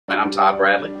I'm Todd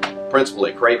Bradley, principal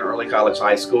at Craven Early College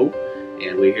High School,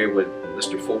 and we're here with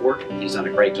Mr. Forde. He's done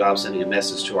a great job sending a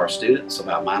message to our students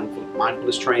about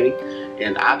mindfulness training,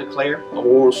 and I declare a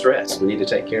war on stress. We need to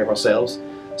take care of ourselves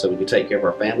so we can take care of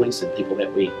our families and people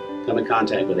that we come in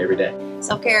contact with every day.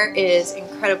 Self-care is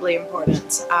incredibly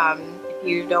important. If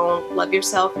you don't love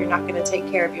yourself, you're not going to take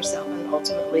care of yourself, and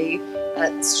ultimately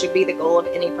that should be the goal of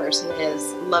any person,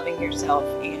 is loving yourself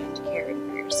and caring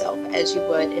for yourself as you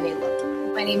would any loved one.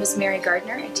 My name is Mary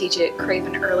Gardner. I teach at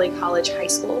Craven Early College High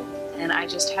School, and I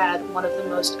just had one of the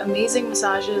most amazing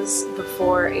massages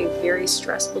before a very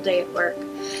stressful day at work.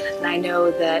 And I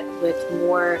know that with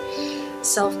more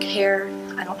self-care,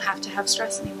 I don't have to have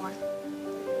stress anymore.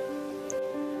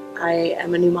 I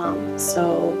am a new mom,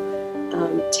 so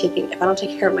if I don't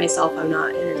take care of myself, I'm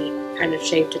not in any kind of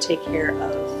shape to take care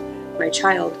of my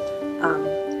child.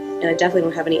 And I definitely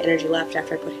don't have any energy left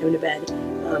after I put him to bed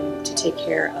to take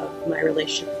care of my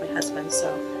relationship with my husband.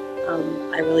 So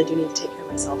I really do need to take care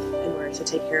of myself in order to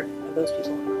take care of those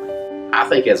people in my life. I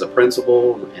think as a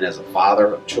principal and as a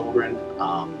father of children,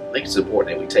 I think it's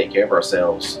important that we take care of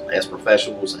ourselves as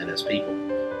professionals and as people.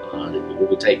 When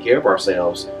we take care of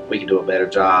ourselves, we can do a better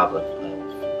job of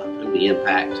who we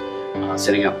impact,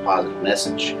 sending out a positive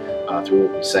message through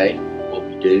what we say, what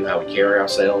we do, how we carry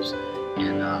ourselves,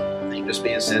 and I think just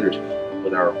being centered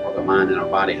with our mind and our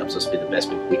body helps us be the best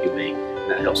people we can be,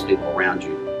 and that helps people around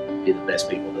you be the best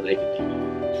people that they can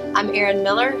be. I'm Erin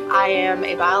Miller. I am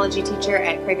a biology teacher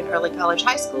at Craven Early College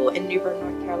High School in New Bern,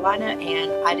 North Carolina,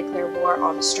 and I declare war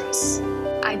on stress.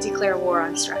 I declare war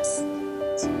on stress.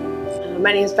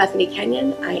 My name is Bethany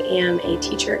Kenyon. I am a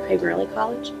teacher at Craven Early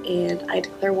College, and I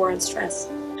declare war on stress.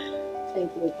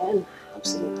 Thank you again.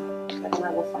 Absolutely. And I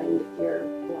will find your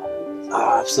blog.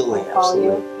 Oh, absolutely. I'll follow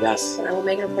absolutely. You, yes. and I will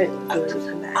make an appointment with you when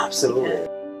you come back. Absolutely.